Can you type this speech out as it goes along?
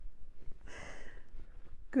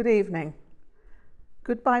Good evening.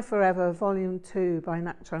 Goodbye Forever, Volume 2 by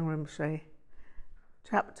Ngakpa Chögyam Rinpoche,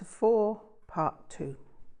 Chapter 4, Part 2.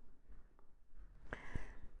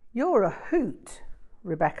 You're a hoot,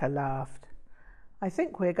 Rebecca laughed. I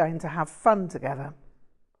think we're going to have fun together.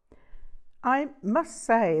 I must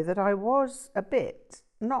say that I was a bit,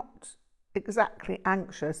 not exactly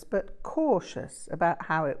anxious, but cautious about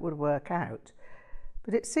how it would work out.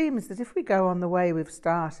 But it seems that if we go on the way we've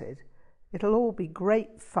started, it'll all be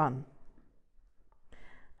great fun.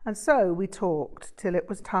 And so we talked till it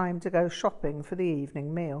was time to go shopping for the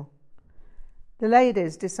evening meal. The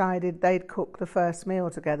ladies decided they'd cook the first meal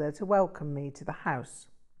together to welcome me to the house.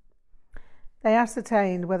 They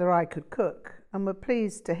ascertained whether I could cook and were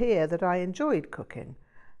pleased to hear that I enjoyed cooking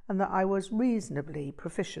and that I was reasonably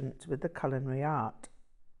proficient with the culinary art.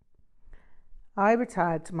 I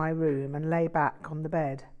retired to my room and lay back on the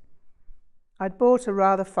bed. I'd bought a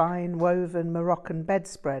rather fine woven Moroccan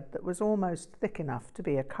bedspread that was almost thick enough to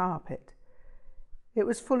be a carpet. It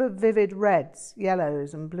was full of vivid reds,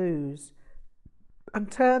 yellows and blues,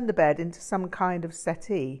 and turned the bed into some kind of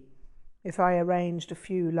settee if I arranged a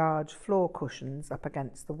few large floor cushions up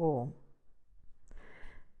against the wall.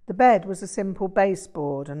 The bed was a simple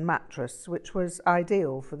baseboard and mattress, which was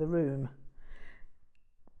ideal for the room.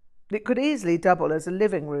 It could easily double as a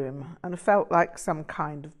living room and felt like some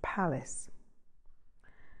kind of palace.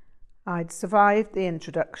 I'd survived the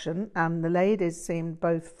introduction, and the ladies seemed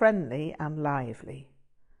both friendly and lively.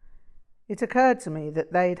 It occurred to me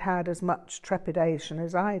that they'd had as much trepidation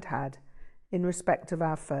as I'd had in respect of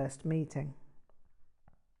our first meeting.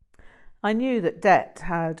 I knew that Det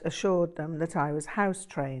had assured them that I was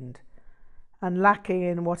house-trained and lacking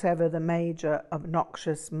in whatever the major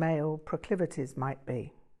obnoxious male proclivities might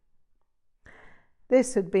be.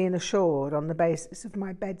 This had been assured on the basis of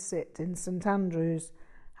my bedsit in St Andrews,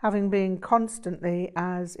 having been constantly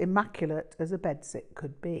as immaculate as a bedsit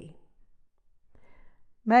could be.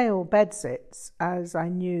 Male bedsits, as I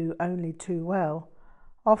knew only too well,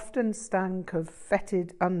 often stank of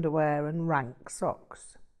fetid underwear and rank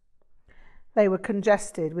socks. They were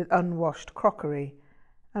congested with unwashed crockery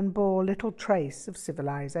and bore little trace of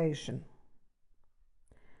civilization.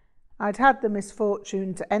 I'd had the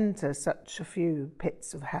misfortune to enter such a few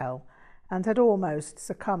pits of hell and had almost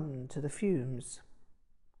succumbed to the fumes.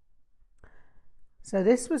 So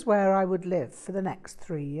this was where I would live for the next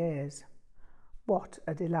 3 years. What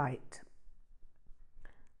a delight.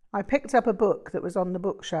 I picked up a book that was on the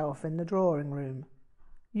bookshelf in the drawing room,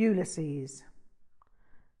 Ulysses.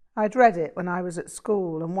 I'd read it when I was at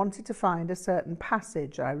school and wanted to find a certain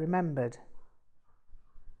passage I remembered.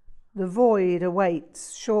 The void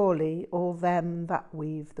awaits surely all them that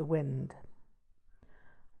weave the wind.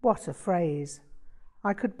 What a phrase.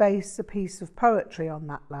 I could base a piece of poetry on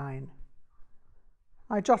that line.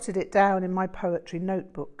 I jotted it down in my poetry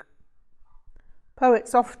notebook.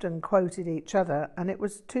 Poets often quoted each other, and it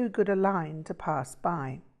was too good a line to pass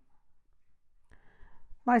by.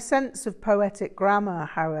 My sense of poetic grammar,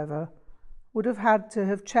 however, would have had to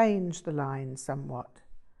have changed the line somewhat.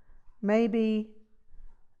 Maybe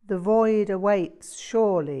the void awaits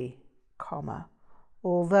surely,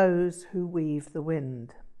 all those who weave the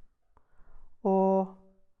wind. Or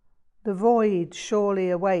the void surely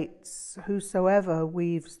awaits whosoever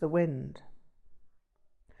weaves the wind.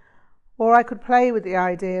 Or I could play with the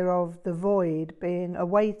idea of the void being a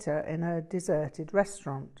waiter in a deserted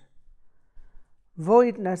restaurant.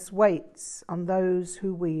 Voidness waits on those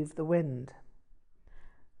who weave the wind.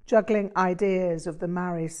 Juggling ideas of the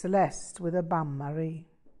Marie Celeste with a bain-marie.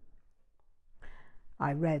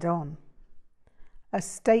 I read on. A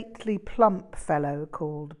stately plump fellow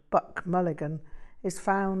called Buck Mulligan is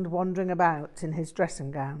found wandering about in his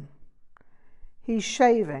dressing gown. He's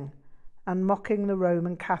shaving and mocking the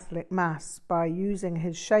Roman Catholic Mass by using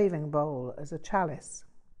his shaving bowl as a chalice.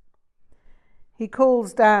 He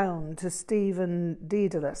calls down to Stephen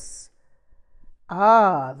Dedalus,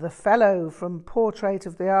 "Ah, the fellow from Portrait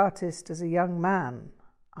of the Artist as a Young Man,"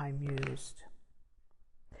 I mused.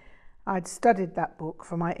 I'd studied that book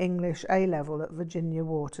for my English A-level at Virginia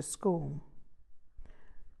Water School.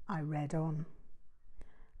 I read on.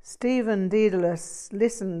 Stephen Dedalus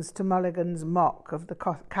listens to Mulligan's mock of the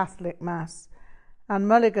Catholic Mass, and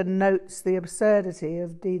Mulligan notes the absurdity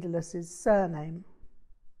of Dedalus's surname.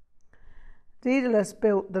 Dedalus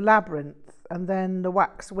built the labyrinth and then the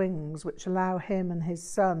wax wings which allow him and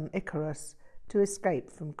his son Icarus to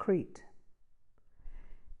escape from Crete.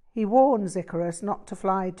 He warns Icarus not to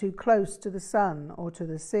fly too close to the sun or to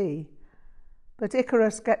the sea, but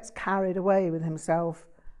Icarus gets carried away with himself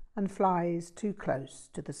and flies too close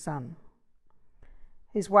to the sun.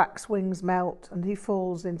 His wax wings melt and he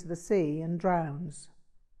falls into the sea and drowns.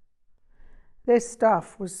 This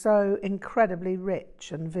stuff was so incredibly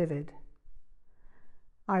rich and vivid.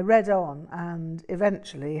 I read on and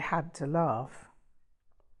eventually had to laugh.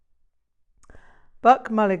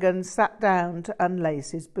 Buck Mulligan sat down to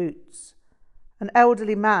unlace his boots. An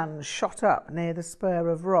elderly man shot up near the spur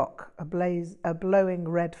of rock, a blowing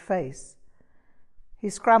red face. He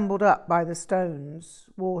scrambled up by the stones,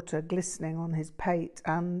 water glistening on his pate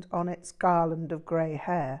and on its garland of grey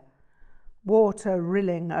hair, water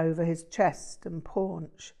rilling over his chest and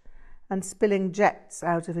paunch and spilling jets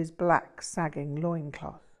out of his black, sagging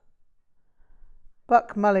loincloth.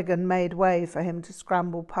 Buck Mulligan made way for him to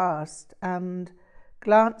scramble past and,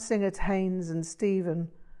 glancing at Haynes and Stephen,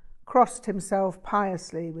 crossed himself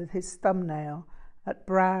piously with his thumbnail at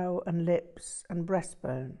brow and lips and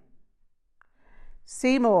breastbone.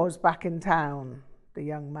 "Seymour's back in town," the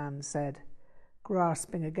young man said,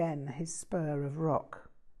 grasping again his spur of rock.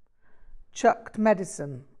 "Chucked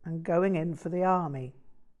medicine and going in for the army."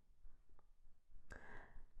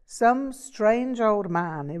 Some strange old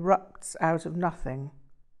man erupts out of nothing,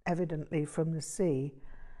 evidently from the sea,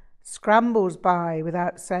 scrambles by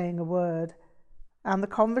without saying a word, and the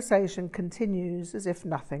conversation continues as if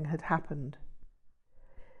nothing had happened.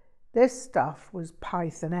 This stuff was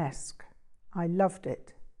Pythonesque. I loved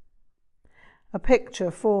it. A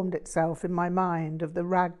picture formed itself in my mind of the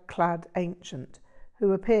rag-clad ancient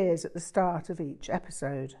who appears at the start of each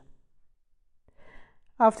episode.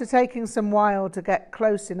 After taking some while to get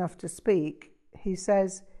close enough to speak, he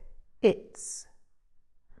says, "It's."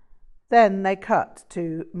 Then they cut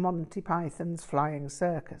to Monty Python's Flying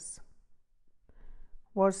Circus.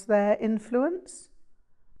 Was there influence?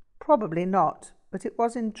 Probably not, but it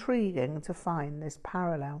was intriguing to find this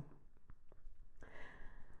parallel.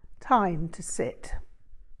 Time to sit.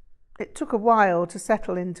 It took a while to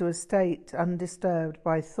settle into a state undisturbed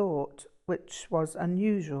by thought, which was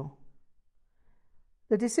unusual.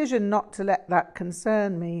 The decision not to let that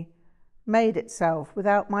concern me made itself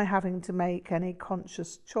without my having to make any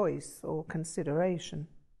conscious choice or consideration.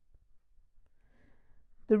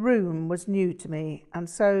 The room was new to me, and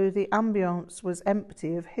so the ambience was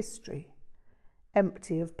empty of history,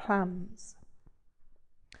 empty of plans.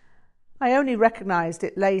 I only recognised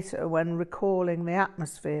it later when recalling the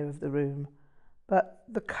atmosphere of the room, but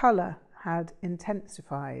the colour had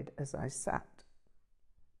intensified as I sat.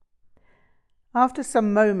 After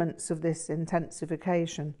some moments of this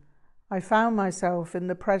intensification, I found myself in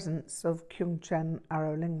the presence of Kyungchen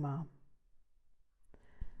Arolingma.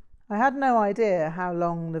 I had no idea how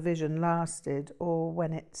long the vision lasted or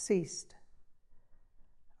when it ceased.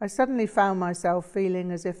 I suddenly found myself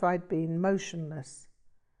feeling as if I'd been motionless,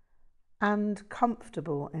 and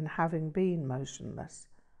comfortable in having been motionless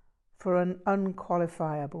for an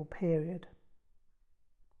unqualifiable period.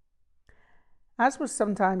 As was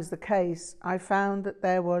sometimes the case, I found that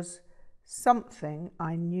there was something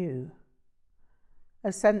I knew,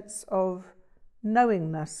 a sense of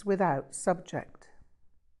knowingness without subject.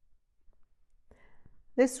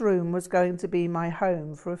 This room was going to be my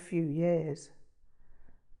home for a few years.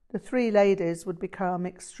 The three ladies would become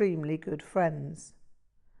extremely good friends,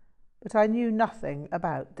 but I knew nothing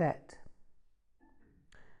about debt.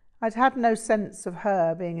 I'd had no sense of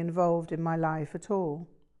her being involved in my life at all.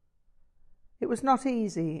 It was not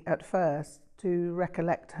easy at first to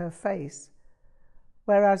recollect her face,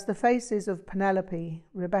 whereas the faces of Penelope,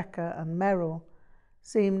 Rebecca and Merrill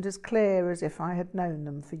seemed as clear as if I had known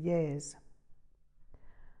them for years.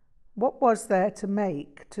 What was there to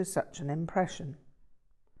make to such an impression?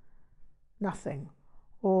 Nothing,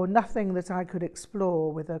 or nothing that I could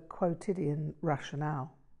explore with a quotidian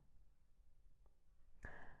rationale.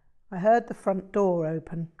 I heard the front door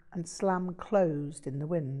open and slam closed in the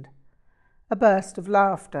wind. A burst of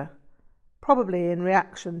laughter, probably in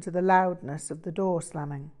reaction to the loudness of the door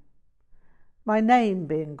slamming. My name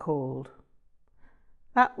being called.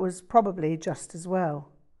 That was probably just as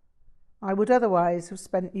well. I would otherwise have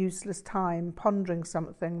spent useless time pondering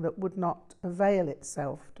something that would not avail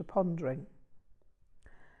itself to pondering.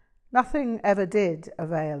 Nothing ever did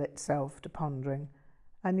avail itself to pondering,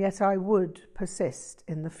 and yet I would persist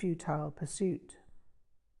in the futile pursuit.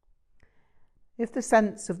 If the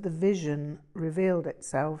sense of the vision revealed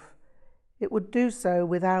itself, it would do so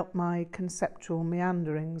without my conceptual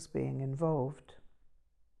meanderings being involved.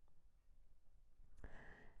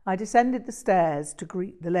 I descended the stairs to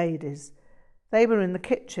greet the ladies. They were in the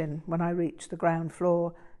kitchen when I reached the ground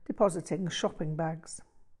floor, depositing shopping bags.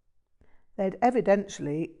 They'd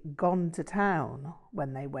evidently gone to town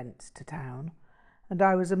when they went to town, and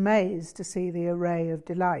I was amazed to see the array of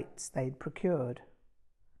delights they'd procured.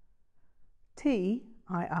 Tea?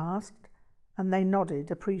 I asked, and they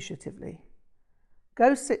nodded appreciatively.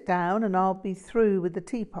 Go sit down and I'll be through with the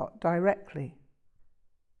teapot directly.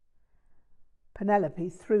 Penelope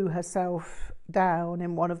threw herself down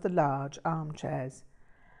in one of the large armchairs.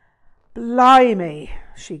 Blimey,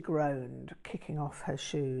 she groaned, kicking off her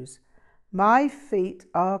shoes. My feet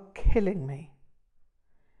are killing me.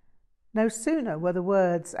 No sooner were the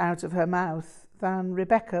words out of her mouth than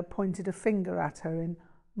Rebecca pointed a finger at her in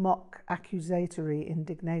mock accusatory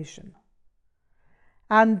indignation.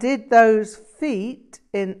 And did those feet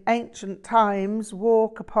in ancient times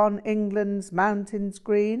walk upon England's mountains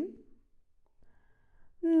green?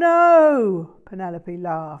 No, Penelope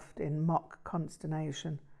laughed in mock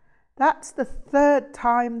consternation. That's the third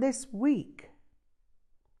time this week.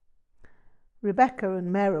 Rebecca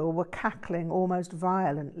and Merrill were cackling almost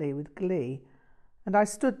violently with glee, and I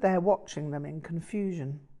stood there watching them in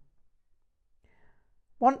confusion.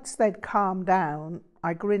 Once they'd calmed down,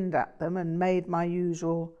 I grinned at them and made my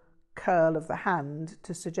usual curl of the hand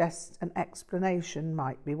to suggest an explanation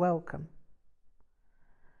might be welcome.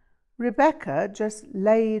 Rebecca just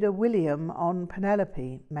laid a William on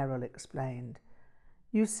Penelope, Merrill explained.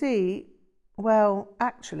 You see, well,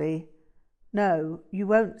 actually, no, you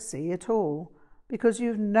won't see at all, because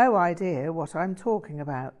you've no idea what I'm talking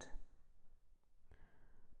about.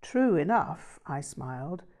 True enough, I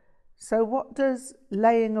smiled. So what does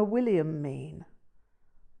laying a William mean?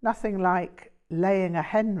 Nothing like laying a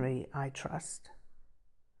Henry, I trust.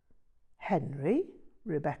 Henry?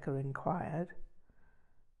 Rebecca inquired.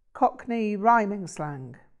 Cockney rhyming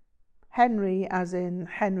slang. Henry as in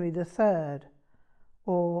Henry III,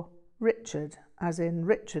 or Richard as in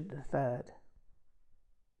Richard III.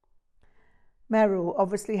 Merrill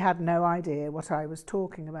obviously had no idea what I was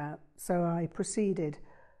talking about, so I proceeded.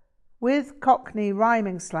 With Cockney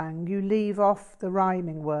rhyming slang, you leave off the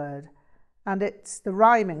rhyming word, and it's the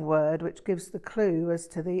rhyming word which gives the clue as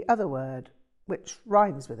to the other word, which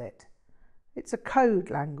rhymes with it. It's a code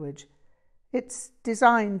language. It's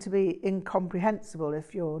designed to be incomprehensible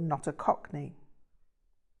if you're not a Cockney.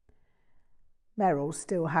 Merrill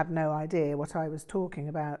still had no idea what I was talking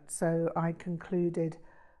about, so I concluded,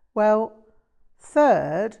 well,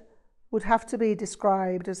 third would have to be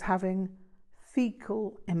described as having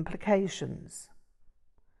fecal implications.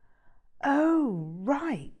 Oh,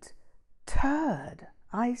 right. Turd.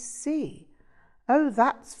 I see. Oh,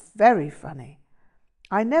 that's very funny.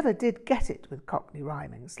 I never did get it with Cockney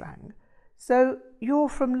rhyming slang. So you're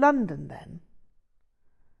from London then?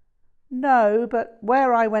 No, but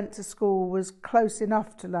where I went to school was close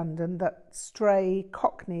enough to London that stray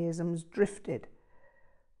Cockneyisms drifted.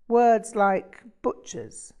 Words like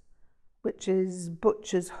butchers, which is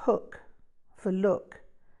butcher's hook for look,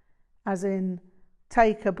 as in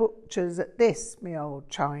take a butcher's at this, me old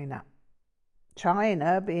china.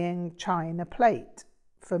 China being china plate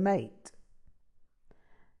for mate.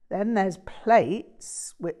 Then there's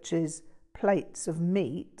plates, which is plates of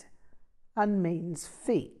meat, and means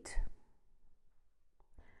feet.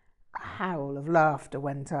 A howl of laughter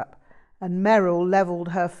went up, and Merrill levelled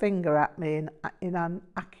her finger at me in an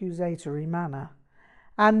accusatory manner.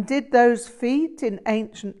 And did those feet in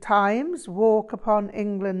ancient times walk upon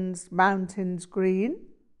England's mountains green?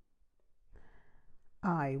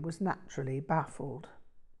 I was naturally baffled.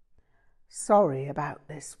 Sorry about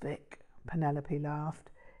this, Vic, Penelope laughed.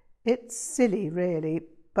 It's silly, really,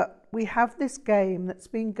 but we have this game that's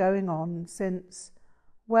been going on since,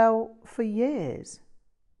 well, for years.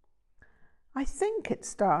 I think it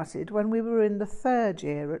started when we were in the third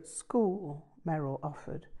year at school, Merrill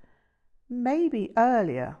offered. Maybe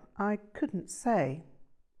earlier, I couldn't say.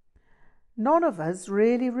 None of us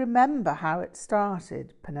really remember how it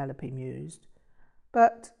started, Penelope mused.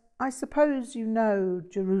 But I suppose you know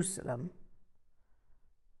Jerusalem.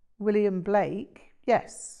 William Blake,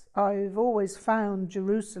 yes, I've always found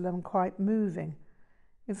Jerusalem quite moving.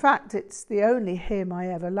 In fact, it's the only hymn I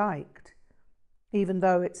ever liked. Even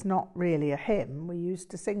though it's not really a hymn, we used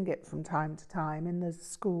to sing it from time to time in the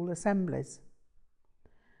school assemblies.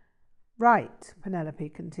 Right, Penelope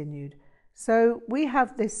continued. So we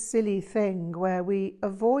have this silly thing where we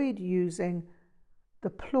avoid using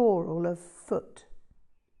the plural of foot.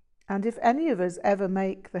 And if any of us ever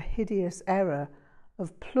make the hideous error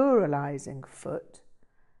of pluralizing foot,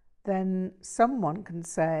 then someone can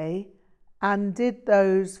say, and did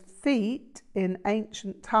those feet in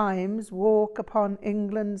ancient times walk upon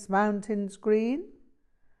England's mountains green?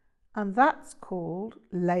 And that's called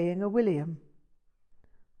laying a William.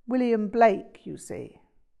 William Blake, you see.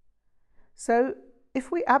 So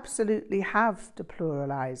if we absolutely have to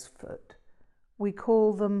pluralize foot, we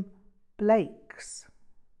call them Blakes.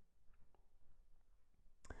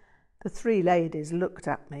 The three ladies looked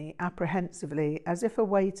at me apprehensively as if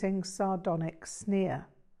awaiting sardonic sneer.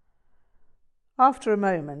 After a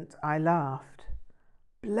moment I laughed.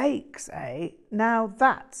 Blake's, eh? Now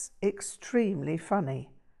that's extremely funny.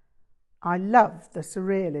 I love the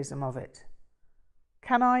surrealism of it.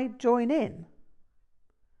 Can I join in?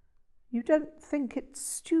 You don't think it's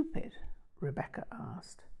stupid? Rebecca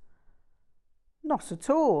asked. Not at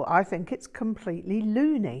all. I think it's completely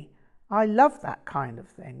loony. I love that kind of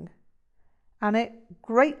thing. And it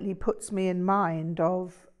greatly puts me in mind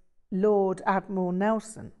of Lord Admiral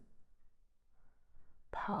Nelson.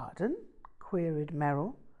 Pardon? Queried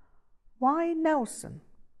Merrill. Why Nelson?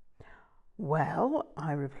 Well,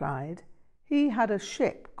 I replied, he had a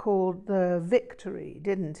ship called the Victory,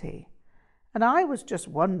 didn't he? And I was just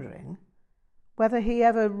wondering whether he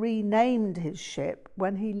ever renamed his ship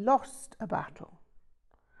when he lost a battle.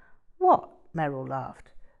 What? Merrill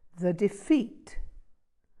laughed. The Defeat.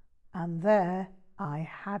 And there I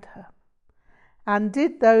had her. And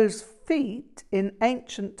did those feet in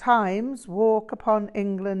ancient times walk upon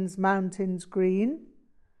England's mountains green?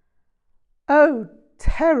 Oh,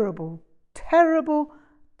 terrible, terrible,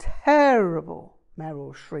 terrible,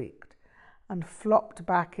 Merrill shrieked, and flopped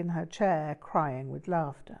back in her chair, crying with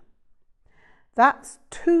laughter. That's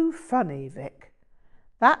too funny, Vic.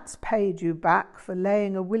 That's paid you back for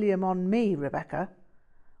laying a William on me, Rebecca.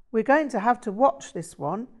 We're going to have to watch this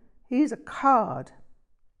one. He's a card.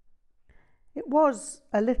 It was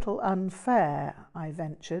a little unfair, I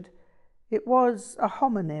ventured. It was a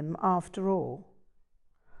homonym after all.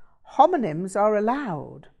 Homonyms are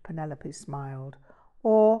allowed, Penelope smiled,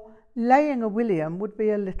 or laying a William would be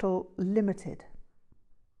a little limited.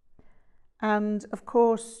 And, of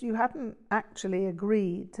course, you hadn't actually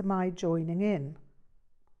agreed to my joining in.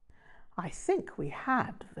 I think we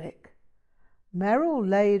had, Vic. Merrill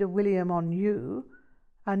laid a William on you,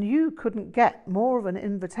 and you couldn't get more of an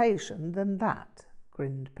invitation than that,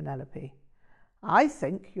 grinned Penelope. I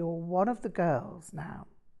think you're one of the girls now.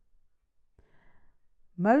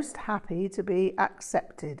 Most happy to be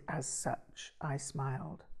accepted as such, I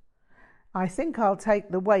smiled. I think I'll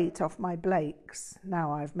take the weight off my Blakes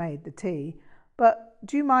now I've made the tea, but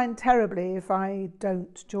do you mind terribly if I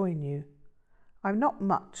don't join you? I'm not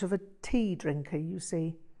much of a tea drinker, you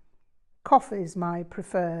see. Coffee's my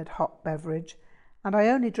preferred hot beverage, and I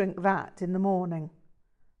only drink that in the morning.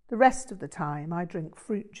 The rest of the time I drink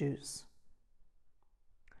fruit juice.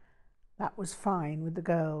 That was fine with the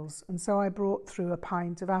girls, and so I brought through a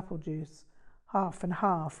pint of apple juice, half and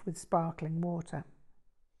half with sparkling water.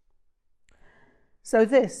 So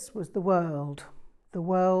this was the world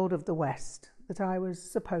of the West, that I was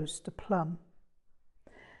supposed to plumb.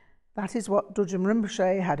 That is what Düd'jom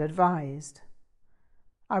Rinpoche had advised.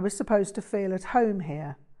 I was supposed to feel at home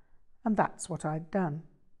here, and that's what I'd done.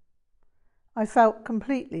 I felt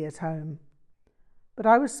completely at home, but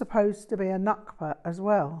I was supposed to be a Ngakpa as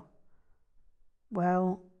well.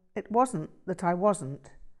 Well, it wasn't that I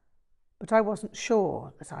wasn't, but I wasn't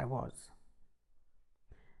sure that I was.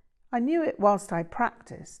 I knew it whilst I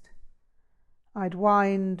practiced. I'd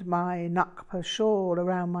wind my Ngakpa shawl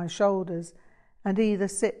around my shoulders and either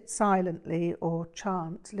sit silently or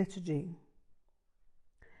chant liturgy.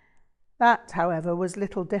 That, however, was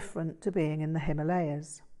little different to being in the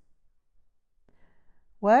Himalayas.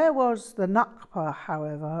 Where was the Ngakpa,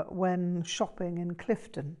 however, when shopping in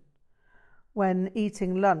Clifton, when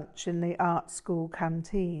eating lunch in the art school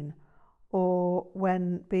canteen, or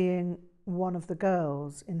when being one of the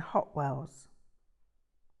girls in Hotwells?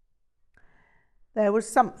 There was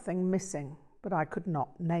something missing, but I could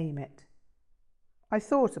not name it. I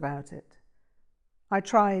thought about it. I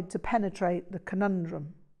tried to penetrate the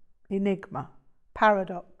conundrum, enigma,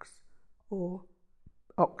 paradox, or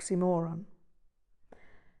oxymoron.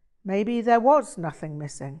 Maybe there was nothing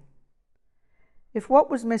missing. If what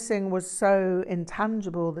was missing was so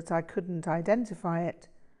intangible that I couldn't identify it,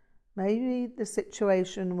 maybe the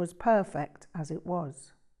situation was perfect as it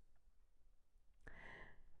was.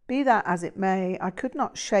 Be that as it may, I could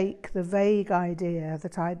not shake the vague idea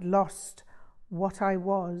that I'd lost what I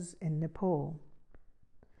was in Nepal.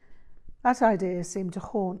 That idea seemed to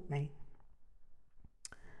haunt me.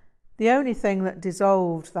 The only thing that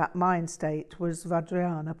dissolved that mind state was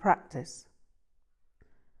Vajrayana practice.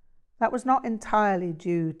 That was not entirely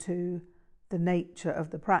due to the nature of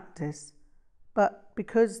the practice, but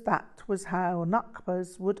because that was how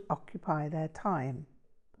Ngakpas would occupy their time.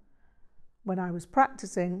 When I was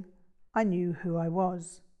practicing, I knew who I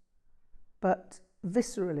was, but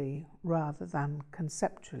viscerally rather than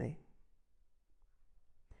conceptually.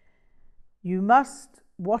 You must,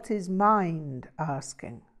 what is mind,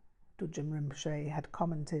 asking, Düd'jom Rinpoche had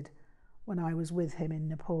commented when I was with him in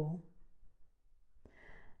Nepal.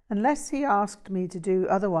 Unless he asked me to do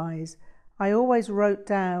otherwise, I always wrote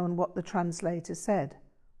down what the translator said,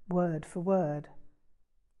 word for word.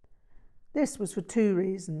 This was for two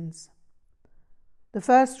reasons. The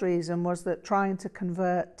first reason was that trying to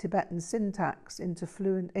convert Tibetan syntax into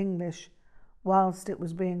fluent English whilst it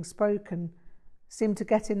was being spoken seemed to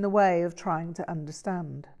get in the way of trying to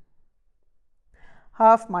understand.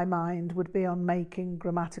 Half my mind would be on making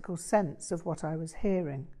grammatical sense of what I was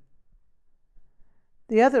hearing.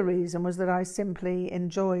 The other reason was that I simply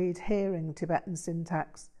enjoyed hearing Tibetan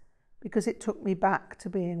syntax because it took me back to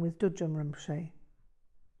being with Düd'jom Rinpoche.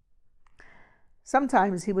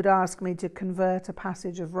 Sometimes he would ask me to convert a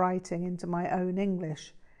passage of writing into my own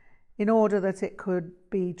English in order that it could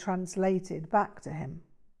be translated back to him.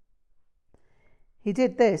 He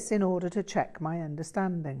did this in order to check my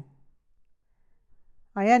understanding.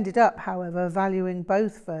 I ended up, however, valuing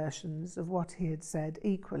both versions of what he had said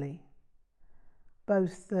equally.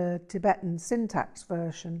 Both the Tibetan syntax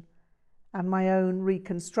version and my own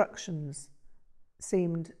reconstructions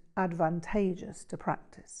seemed advantageous to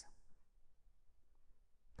practice.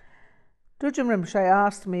 Düd'jom Rinpoche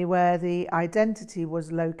asked me where the identity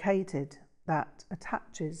was located that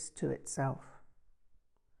attaches to itself.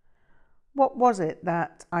 What was it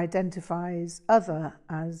that identifies other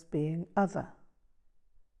as being other?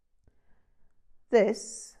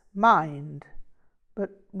 This, mind, but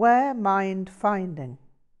where mind finding?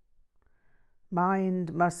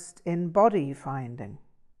 Mind must embody finding.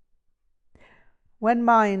 When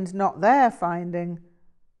mind not there finding,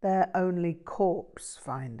 they're only corpse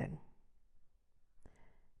finding.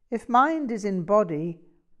 If mind is in body,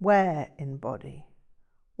 where in body?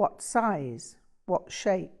 What size? What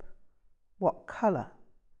shape? What colour?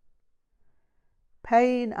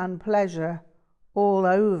 Pain and pleasure all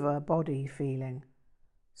over body feeling,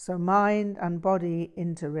 so mind and body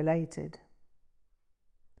interrelated.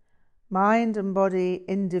 Mind and body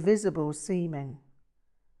indivisible seeming,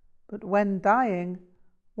 but when dying,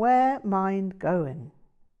 where mind going?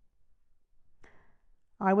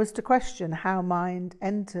 I was to question how mind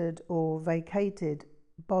entered or vacated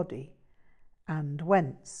body, and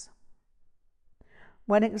whence.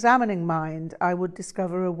 When examining mind, I would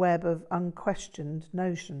discover a web of unquestioned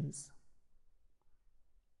notions.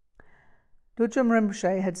 Düd'jom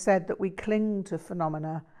Rinpoche had said that we cling to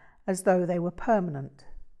phenomena as though they were permanent.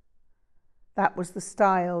 That was the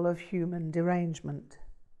style of human derangement.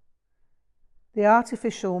 The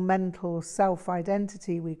artificial mental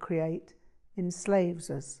self-identity we create enslaves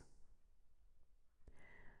us.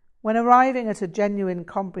 When arriving at a genuine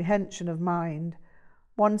comprehension of mind,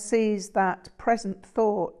 one sees that present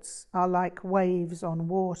thoughts are like waves on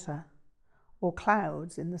water or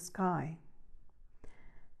clouds in the sky.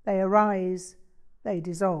 They arise, they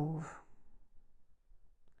dissolve.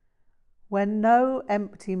 When no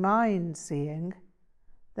empty mind seeing,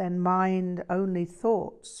 then mind only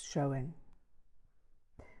thoughts showing.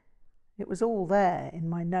 It was all there in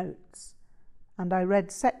my notes, and I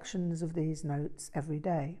read sections of these notes every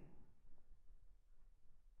day.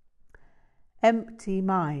 Empty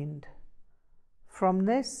mind. From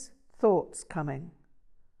this, thoughts coming,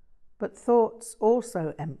 but thoughts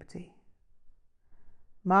also empty.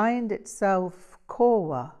 Mind itself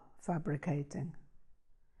korwa fabricating.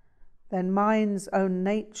 Then mind's own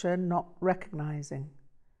nature not recognizing,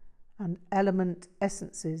 and element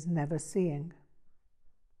essences never seeing.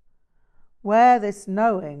 Where this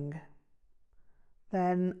knowing,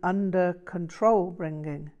 then under control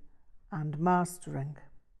bringing and mastering.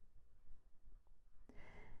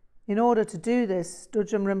 In order to do this,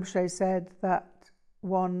 Düd'jom Rinpoche said that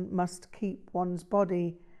one must keep one's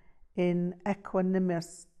body in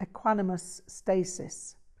equanimous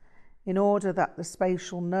stasis in order that the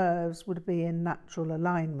spatial nerves would be in natural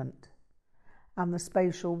alignment and the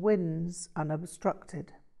spatial winds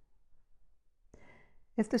unobstructed.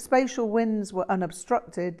 If the spatial winds were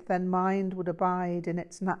unobstructed, then mind would abide in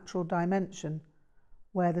its natural dimension,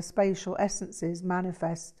 where the spatial essences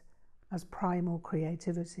manifest as primal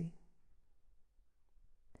creativity.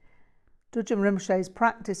 Düd'jom Rinpoche's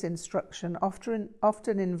practice instruction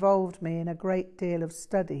often involved me in a great deal of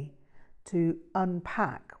study to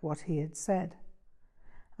unpack what he had said,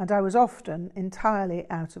 and I was often entirely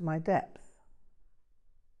out of my depth.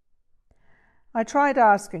 I tried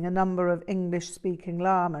asking a number of English-speaking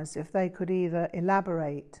Lamas if they could either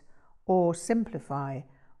elaborate or simplify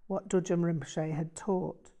what Düd'jom Rinpoche had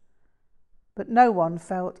taught, but no one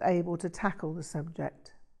felt able to tackle the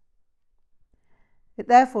subject. It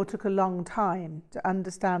therefore took a long time to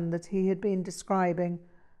understand that he had been describing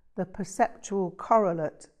the perceptual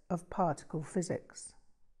correlate of particle physics.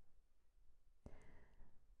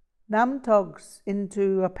 Namtogs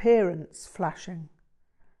into appearance flashing,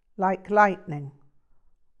 like lightning,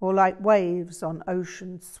 or like waves on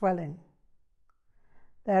ocean swelling.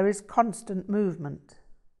 There is constant movement.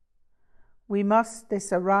 We must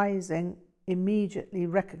this arising immediately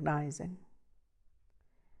recognizing.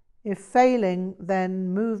 If failing,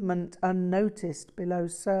 then movement unnoticed below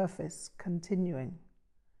surface continuing.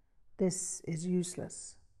 This is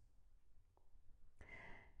useless.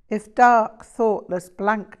 If dark, thoughtless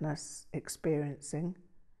blankness experiencing,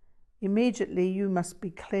 immediately you must be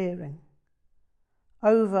clearing,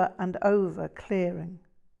 over and over clearing.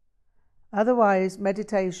 Otherwise,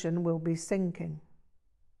 meditation will be sinking.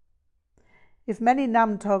 If many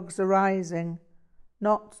namtogs arising,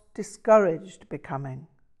 not discouraged becoming,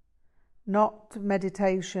 not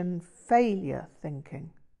meditation failure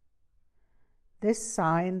thinking. This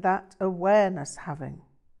sign that awareness having.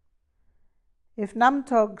 If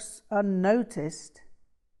namtogs unnoticed,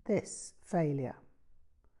 this failure.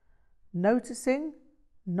 Noticing,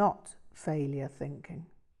 not failure thinking.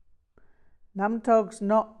 Namtogs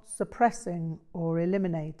not suppressing or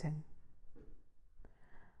eliminating.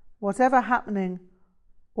 Whatever happening,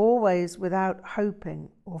 always without hoping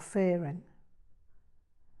or fearing.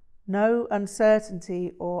 No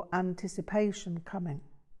uncertainty or anticipation coming.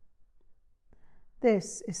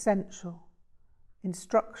 This essential.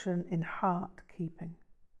 Instruction in heart keeping,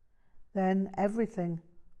 then everything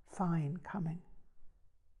fine coming.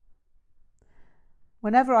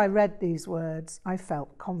 Whenever I read these words, I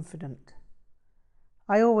felt confident.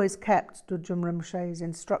 I always kept Düd'jom Rinpoche's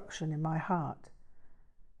instruction in my heart.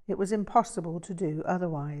 It was impossible to do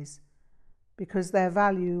otherwise, because their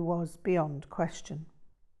value was beyond question.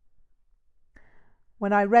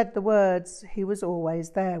 When I read the words, he was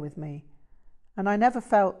always there with me, and I never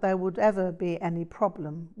felt there would ever be any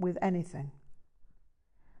problem with anything.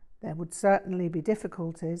 There would certainly be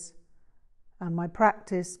difficulties, and my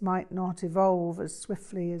practice might not evolve as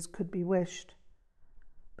swiftly as could be wished,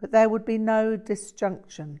 but there would be no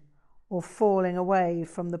disjunction or falling away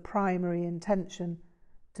from the primary intention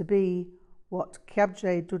to be what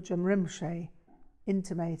Kyabjé Düd'jom Rinpoche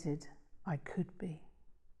intimated I could be.